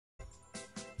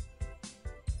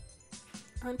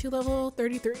On to level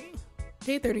 33.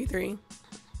 Day 33.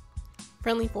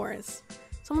 Friendly forest.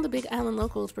 Some of the big island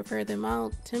locals prefer the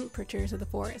mild temperatures of the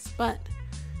forest, but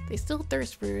they still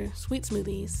thirst for sweet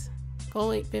smoothies.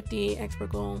 Goal 850,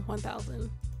 expert goal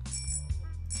 1000.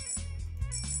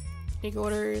 Take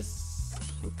orders,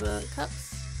 make the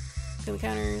cups, go to the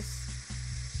counters.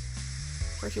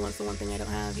 Of course, she wants the one thing I don't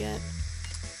have yet.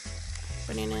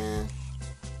 Banana.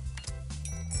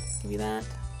 Give you that.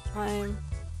 Lime.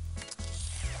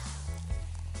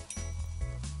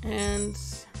 And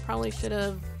probably should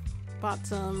have bought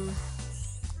some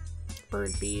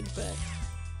bird feed, but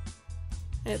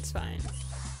it's fine.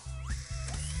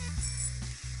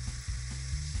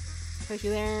 Place you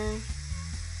there.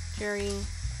 Cherry.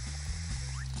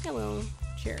 Hello,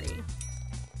 cherry.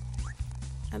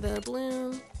 Add the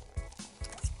balloon.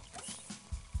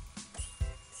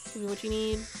 Give you what you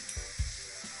need.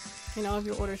 And all of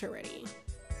your orders are ready.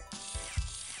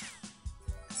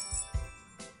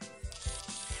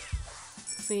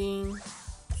 See.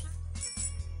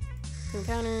 Some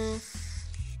counters.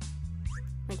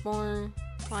 Make more.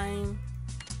 Lime.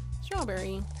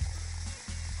 Strawberry.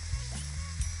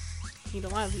 Need a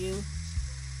lot of you.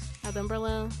 Add the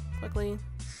umbrella quickly.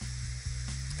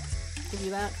 Give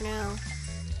you that for now.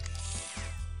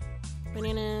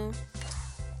 Banana.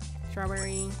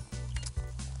 Strawberry.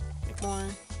 Make more.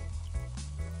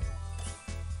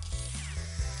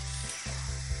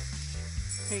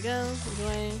 There you go.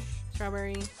 Enjoy.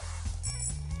 Strawberry.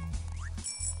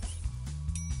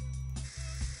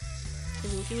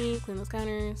 Give you what you need. Clean those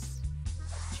counters.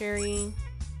 Cherry.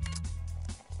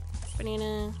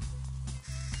 Banana.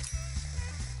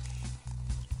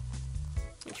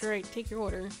 Make sure I take your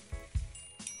order.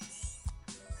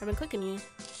 I've been clicking you.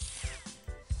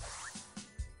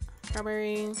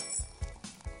 Strawberry.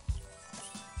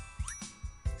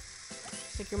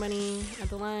 Take your money. Add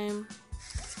the lime.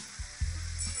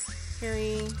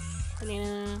 Cherry.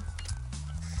 Banana.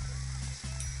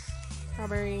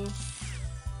 Strawberry.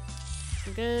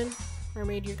 You're good.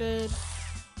 Mermaid, you're good.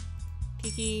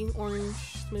 Tiki, orange,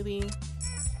 smoothie.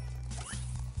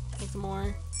 Take some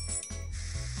more.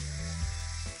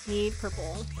 Need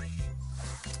purple.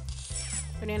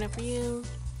 Banana for you.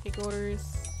 Take orders.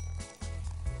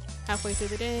 Halfway through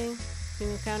the day.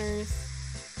 Clean the counters.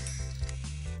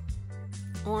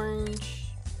 Orange.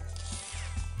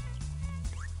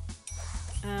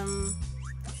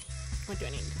 What do I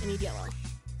need? I need yellow.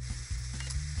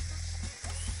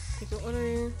 Take your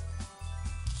order.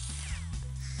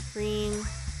 Green.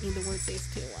 Need the word face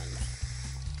 2 one.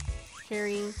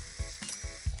 Cherry.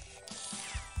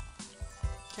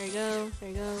 There you go. There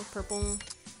you go. Purple.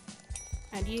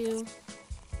 Add you.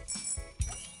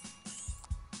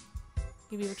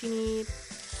 Give you what you need.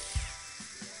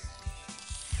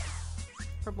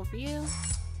 Purple for you.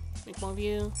 Make more of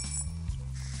you.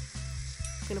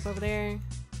 Clean up over there.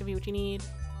 Give you what you need.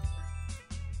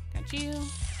 Got you.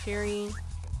 Cherry.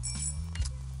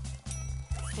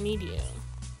 I need you.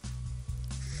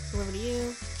 Go over to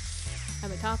you. Have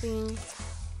the topping.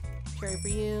 Cherry for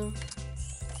you.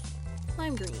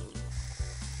 Lime green.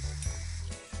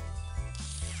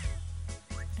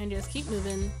 And just keep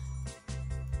moving.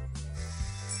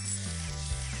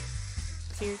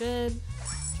 So you're good.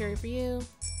 Cherry for you.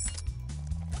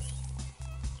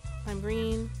 Lime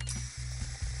green.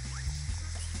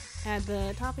 Add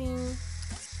the topping.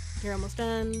 You're almost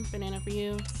done. Banana for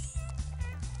you.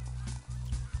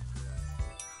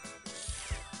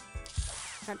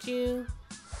 Got you.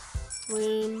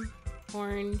 Balloon.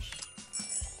 Orange.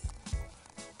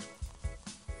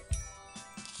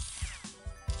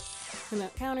 Clean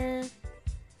that counter.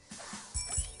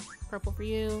 Purple for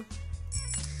you.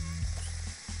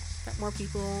 Got more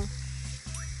people.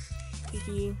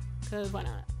 Tiki, cause why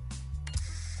not?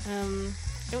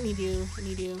 Don't need you. I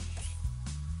need you.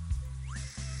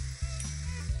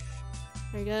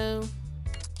 There you go.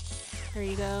 There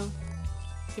you go.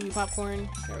 Give you popcorn.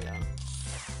 There we go.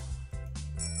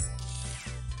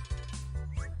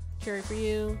 Cherry for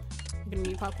you. I'm gonna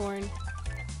need popcorn.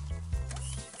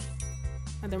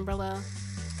 Add the umbrella.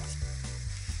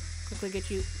 Quickly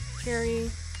get you cherry.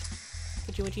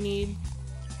 Get you what you need.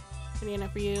 Banana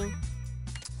for you.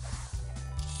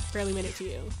 Barely made it to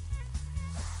you.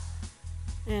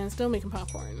 And still making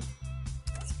popcorn.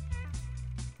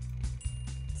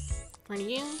 Run to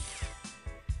you.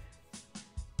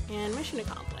 And mission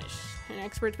accomplished. An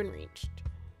expert's been reached.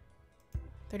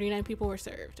 39 people were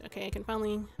served. Okay, I can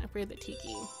finally upgrade the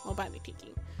tiki. I'll buy the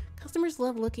tiki. Customers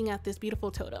love looking at this beautiful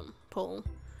totem pole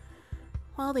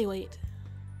while they wait.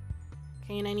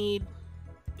 Okay, and I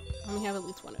only have at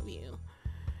least one of you.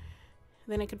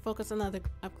 Then I could focus on the other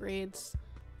upgrades.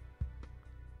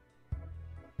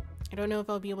 I don't know if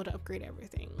I'll be able to upgrade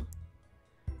everything,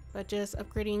 but just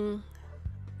upgrading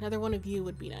another one of you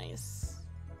would be nice.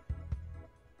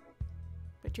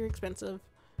 But you're expensive.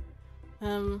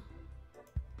 And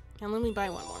let me buy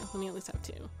one more. Let me at least have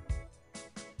two.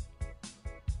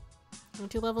 I'm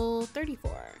to level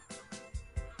 34.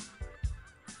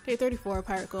 Okay, 34,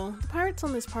 Pirate Goal. The pirates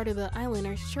on this part of the island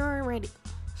are sure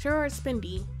are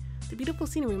spendy. The beautiful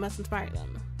scenery must inspire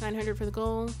them. 900 for the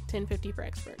goal, 1050 for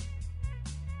expert.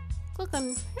 Click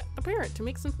on a parrot to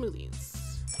make some smoothies.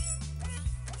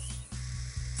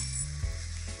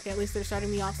 Okay, at least they're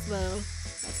starting me off slow.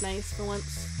 That's nice for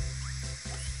once.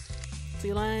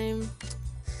 See, lime.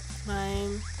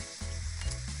 Lime.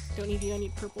 Don't need you, I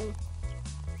need purple.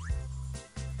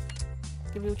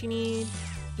 Give you what you need.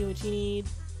 Do what you need.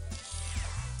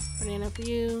 Banana for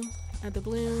you. Add the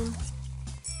balloon.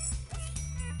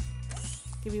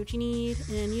 Give you what you need,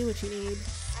 and you what you need.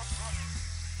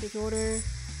 Take your order.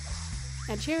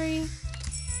 Add cherry.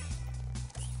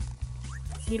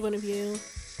 Need one of you.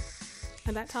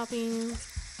 Add that topping.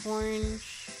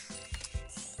 Orange.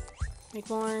 Make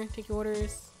more. Take your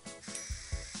orders.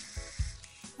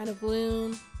 Add a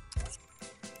balloon.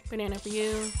 Banana for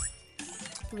you.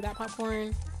 Give me that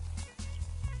popcorn.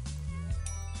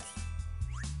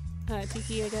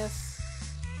 Tiki, I guess.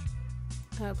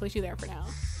 Place you there for now.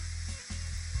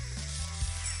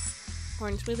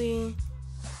 Orange smoothie.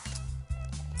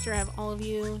 Sure, I have all of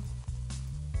you.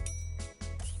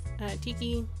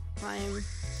 Tiki, lime.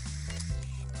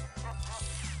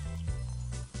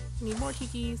 Need more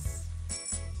tikis.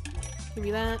 Give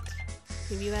you that.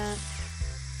 Give you that.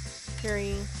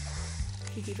 Cherry.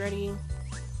 Tiki's ready.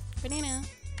 Banana.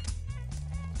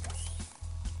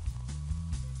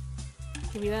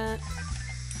 Give you that.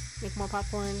 Make more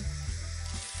popcorn.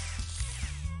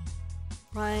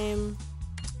 Lime.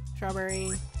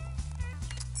 Strawberry.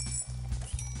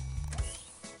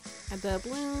 Add the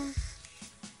balloon.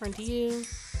 Run to you.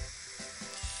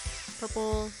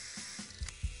 Purple.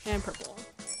 And purple.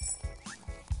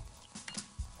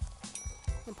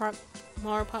 And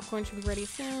more popcorn should be ready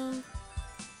soon.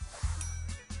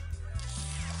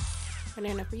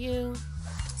 Banana for you.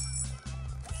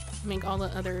 Make all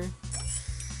the other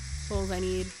bowls I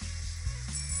need.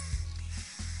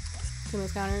 Clean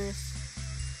those counters.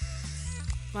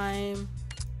 Lime.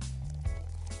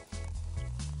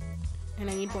 And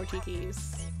I need more tikis.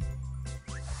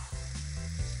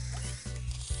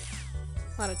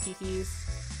 A lot of tikis.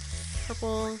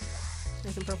 Purple.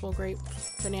 There's some purple, grape,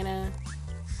 banana.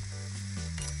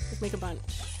 Let's make a bunch.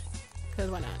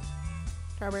 Because why not?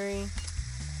 Strawberry.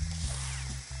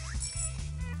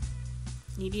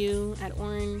 Need you. Add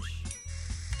orange.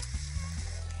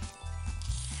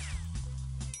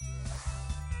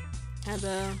 Add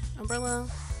the umbrella.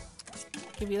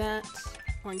 Give you that.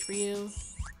 Orange for you.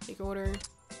 Take your order.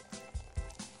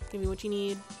 Give you what you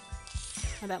need.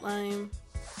 Add that lime.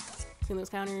 Clean those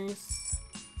counters.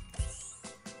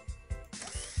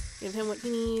 Give him what he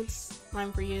needs.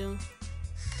 Lime for you.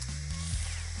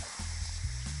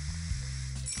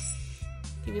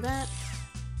 Give you that.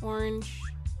 Orange.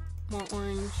 More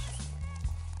orange.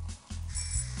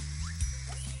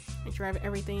 Make sure I have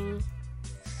everything.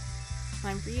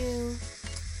 Lime for you.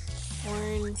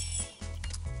 Orange.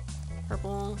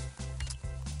 Purple.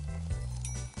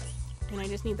 And I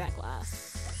just need that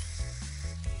glass.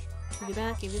 Give you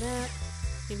that, give you that,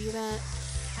 give you that.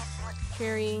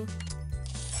 Cherry.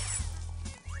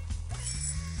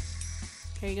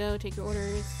 Here you go, take your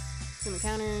orders. Clean the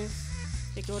counters.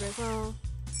 Take your order as well.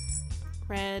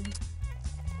 Red.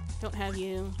 Don't have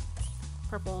you.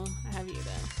 Purple. I have you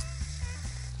though.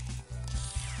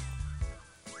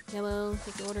 Yellow.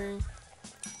 Take your order.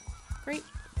 Great.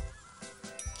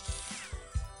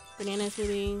 Banana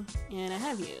smoothie. And I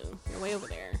have you. You're way over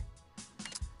there.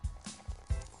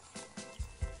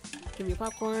 Give you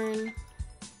popcorn.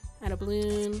 Add a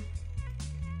balloon.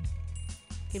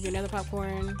 Give you another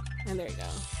popcorn. And there you go.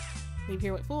 Leave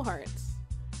here with full hearts.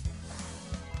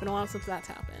 Been a while since that's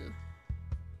happened.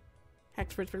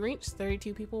 Expert's been reached.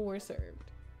 32 people were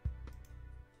served.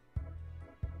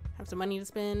 Have some money to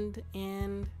spend,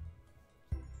 and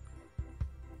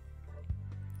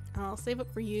I'll save up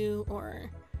for you,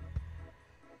 or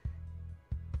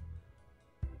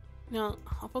no,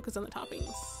 I'll focus on the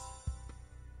toppings.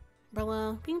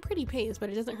 Umbrella being pretty pays, but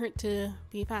it doesn't hurt to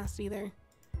be fast either.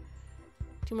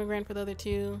 2 more grand for the other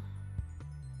 2,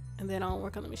 and then I'll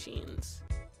work on the machines.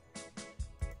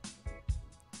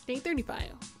 Day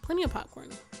 35. Plenty of popcorn.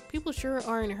 People sure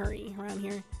are in a hurry around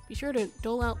here. Be sure to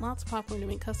dole out lots of popcorn to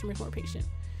make customers more patient.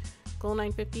 Goal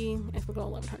 950, expert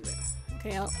goal 1100.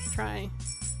 Okay, I'll try.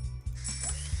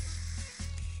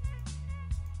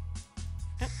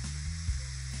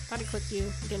 Thought I clicked you.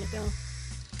 Didn't it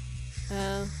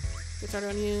though? Get started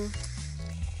on you.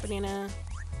 Banana.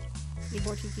 Need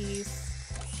more tikis.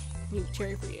 Need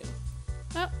cherry for you.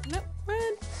 Oh, no,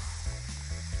 run!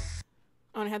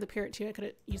 Oh, and I had the parrot too. I could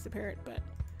have used the parrot, but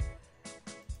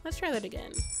let's try that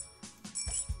again.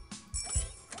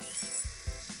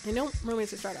 I know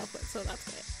mermaids to start off with, so that's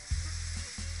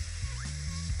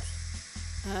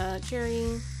good.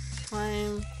 Cherry,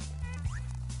 lime,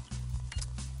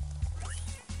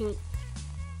 pink,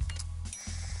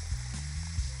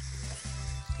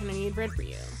 and I need red for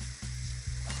you.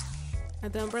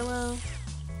 Add the umbrella.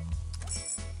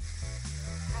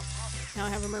 Now I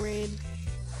have a mermaid.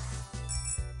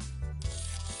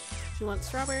 She wants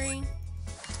strawberry.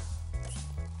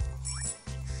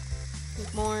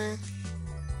 Need more.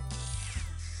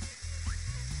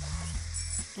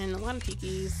 And a lot of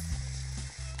tikis.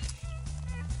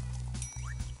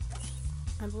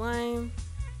 Add lime.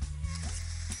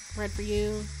 Red for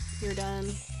you. You're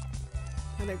done.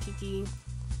 Another tiki.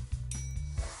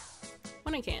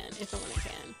 When I can, if and when I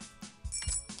can.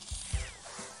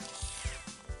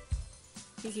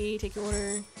 Tiki, take your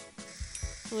order.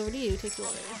 Deliver to you, take your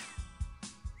order.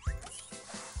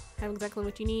 Have exactly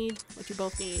what you need, what you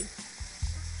both need.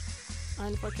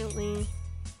 Unfortunately,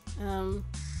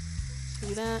 give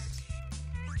you that.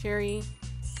 Cherry,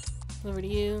 deliver to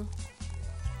you.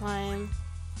 Lime.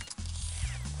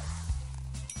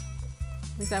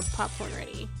 At least I have popcorn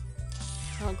ready.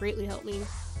 That'll greatly help me.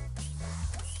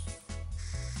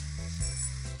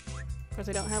 Of course,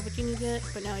 I don't have what you need yet,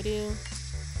 but now I do.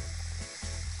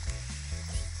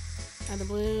 Add the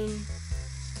balloon.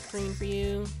 Green for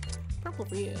you. Purple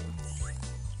for you.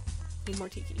 Need more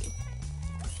tiki.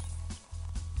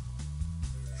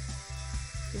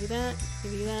 Give you that.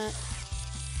 Give you that.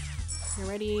 You're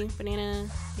ready. Banana.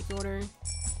 Take your order.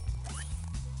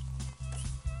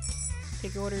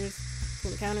 Take your orders.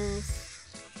 Clean the counters.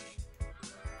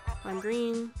 Lime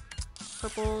green.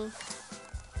 Purple.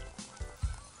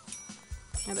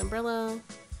 Add the umbrella.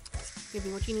 Give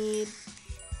you what you need.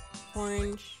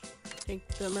 Orange. Take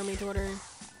the mermaid's order.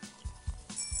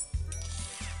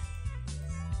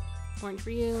 Orange for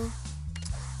you.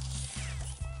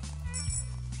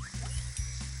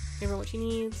 Give her what she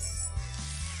needs.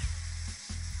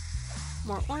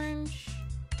 More orange.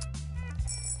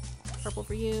 Purple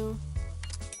for you.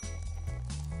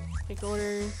 Take the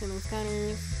order in those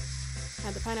counters.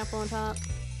 Add the pineapple on top.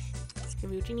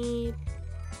 Give you what you need.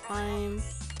 Lime.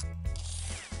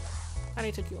 Thought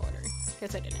I took your order.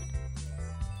 Guess I didn't.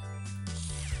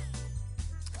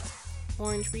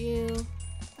 Orange for you.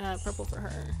 Purple for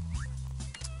her.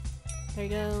 There you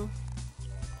go.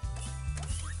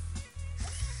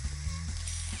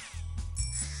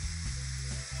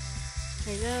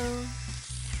 There you go.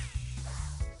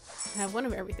 I have one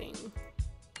of everything.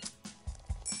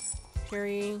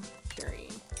 Cherry, cherry.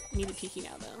 Need a tiki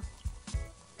now though.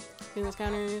 Clean those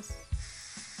counters.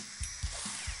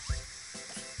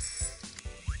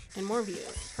 And more of you.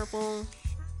 Purple.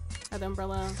 Add the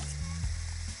umbrella.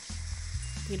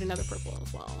 Need another purple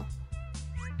as well.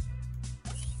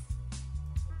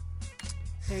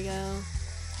 There you go.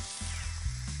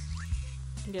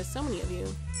 And just so many of you.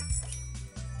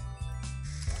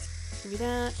 Give you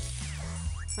that.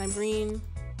 Lime green.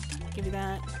 Give you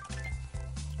that.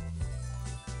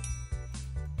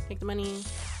 Take the money.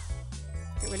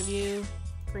 Get rid of you.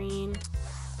 Green.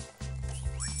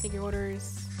 Take your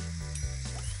orders.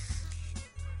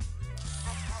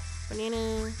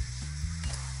 Banana.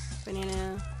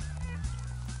 Banana.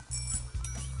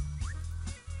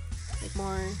 Take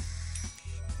more.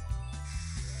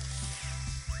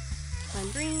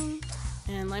 Lime green.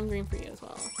 And lime green for you as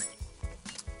well.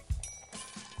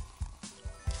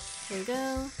 There you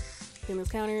go. Clean those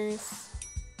counters.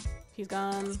 He's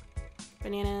gone.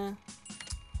 Banana.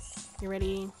 You're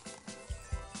ready.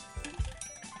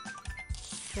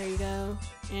 There you go.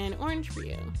 And orange for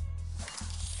you.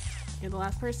 You're the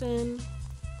last person.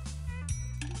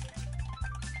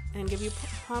 And give you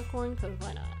popcorn, because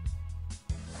why not?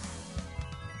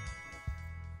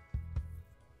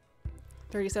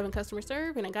 37 customer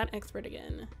serve, and I got expert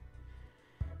again.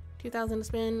 2,000 to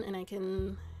spin, and I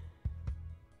can...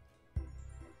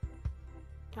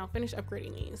 I'll finish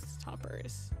upgrading these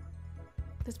toppers.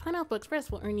 This Pineapple Express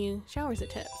will earn you showers of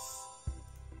tips.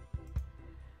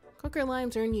 Cocoa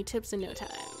limes earn you tips in no time.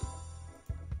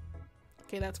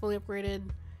 Okay, that's fully upgraded.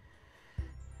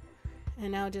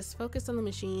 And now just focus on the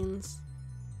machines.